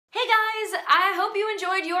guys, I hope you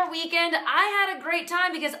enjoyed your weekend. I had a great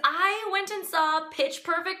time because I went and saw Pitch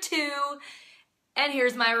Perfect 2, and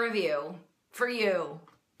here's my review for you.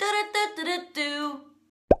 Do-do-do-do-do-do.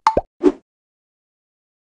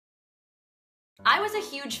 I was a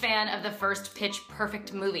huge fan of the first Pitch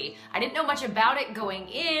Perfect movie. I didn't know much about it going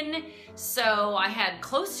in, so I had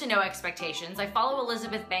close to no expectations. I follow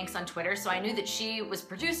Elizabeth Banks on Twitter, so I knew that she was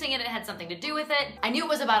producing it and it had something to do with it. I knew it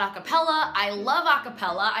was about a cappella. I love a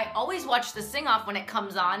cappella. I always watch the sing-off when it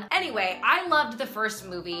comes on. Anyway, I loved the first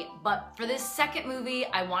movie, but for this second movie,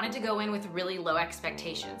 I wanted to go in with really low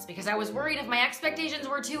expectations because I was worried if my expectations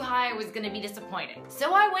were too high, I was gonna be disappointed.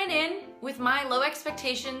 So I went in with my low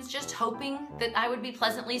expectations, just hoping that I would be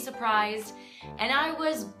pleasantly surprised, and I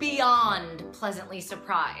was beyond pleasantly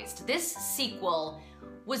surprised. This sequel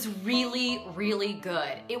was really, really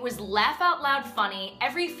good. It was laugh out loud funny.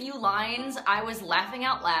 Every few lines, I was laughing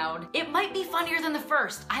out loud. It might be funnier than the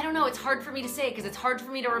first. I don't know, it's hard for me to say because it's hard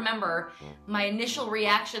for me to remember my initial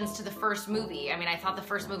reactions to the first movie. I mean, I thought the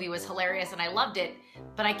first movie was hilarious and I loved it,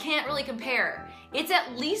 but I can't really compare. It's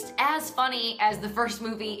at least as funny as the first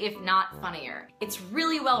movie, if not funnier. It's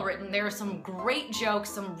really well written. There are some great jokes,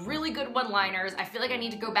 some really good one-liners. I feel like I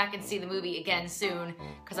need to go back and see the movie again soon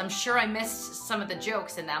because I'm sure I missed some of the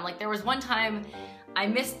jokes in them. Like there was one time I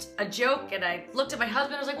missed a joke and I looked at my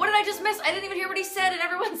husband, I was like, what did I just miss? I didn't even hear what he said and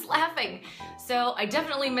everyone's laughing. So I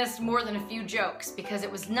definitely missed more than a few jokes because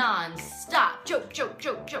it was non-stop. Joke, joke,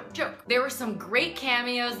 joke, joke, joke. There were some great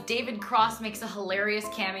cameos. David Cross makes a hilarious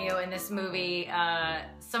cameo in this movie.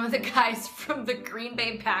 Some of the guys from the Green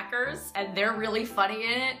Bay Packers, and they're really funny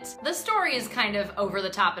in it. The story is kind of over the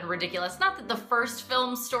top and ridiculous. Not that the first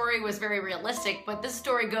film's story was very realistic, but this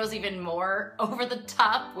story goes even more over the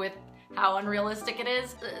top with how unrealistic it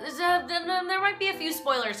is. There might be a few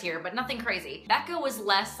spoilers here, but nothing crazy. Becca was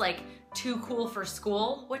less like too cool for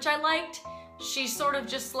school, which I liked. She's sort of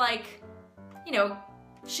just like, you know,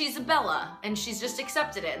 she's a Bella and she's just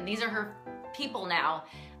accepted it and these are her people now.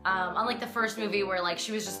 Unlike the first movie where like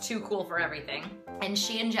she was just too cool for everything. And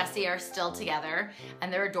she and Jesse are still together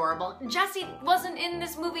and they're adorable. Jesse wasn't in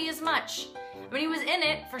this movie as much. I mean, he was in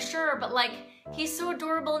it for sure, but like, he's so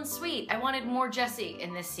adorable and sweet. I wanted more Jesse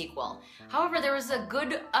in this sequel. However, there was a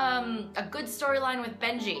good storyline with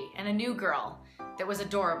Benji and a new girl that was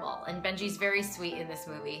adorable, and Benji's very sweet in this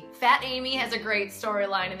movie. Fat Amy has a great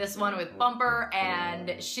storyline in this one with Bumper,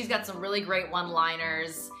 and she's got some really great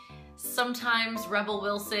one-liners. Sometimes Rebel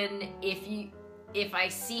Wilson, if I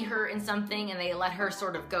see her in something and they let her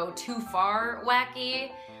sort of go too far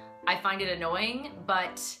wacky, I find it annoying,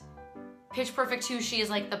 but Pitch Perfect 2, she is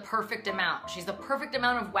like the perfect amount. She's the perfect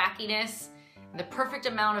amount of wackiness, the perfect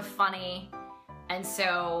amount of funny, and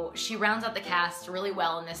so she rounds out the cast really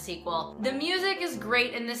well in this sequel. The music is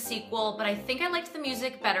great in this sequel, but I think I liked the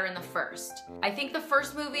music better in the first. I think the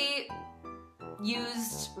first movie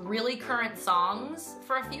used really current songs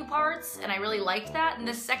for a few parts, and I really liked that, and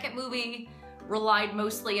the second movie relied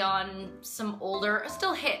mostly on some older,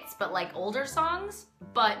 still hits, but like older songs,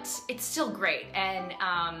 but it's still great. And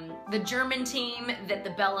the German team that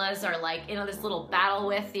the Bellas are like, you know, this little battle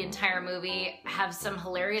with the entire movie have some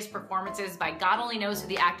hilarious performances by God only knows who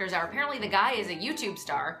the actors are. Apparently the guy is a YouTube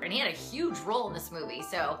star and he had a huge role in this movie.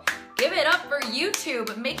 So give it up for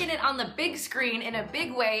YouTube, making it on the big screen in a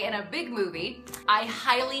big way in a big movie. I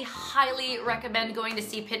highly, highly recommend going to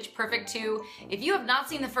see Pitch Perfect 2. If you have not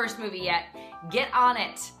seen the first movie yet, get on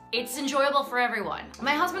it. It's enjoyable for everyone.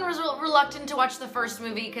 My husband was reluctant to watch the first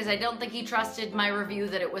movie because I don't think he trusted my review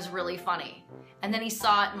that it was really funny. And then he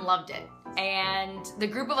saw it and loved it. And the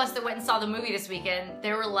group of us that went and saw the movie this weekend,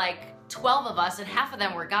 there were like 12 of us and half of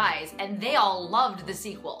them were guys, and they all loved the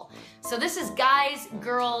sequel. So this is guys,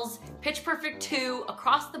 girls, Pitch Perfect 2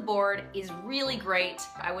 across the board is really great.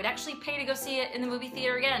 I would actually pay to go see it in the movie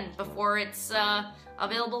theater again before it's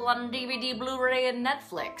available on DVD, Blu-ray, and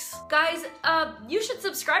Netflix. Guys, you should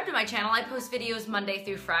subscribe to my channel. I post videos Monday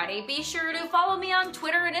through Friday. Be sure to follow me on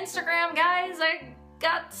Twitter and Instagram, guys. I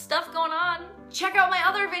got stuff going on. Check out my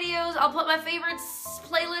other videos. I'll put my favorites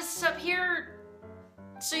playlists up here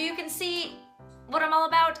so you can see what I'm all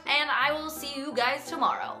about, and I will see you guys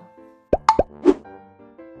tomorrow.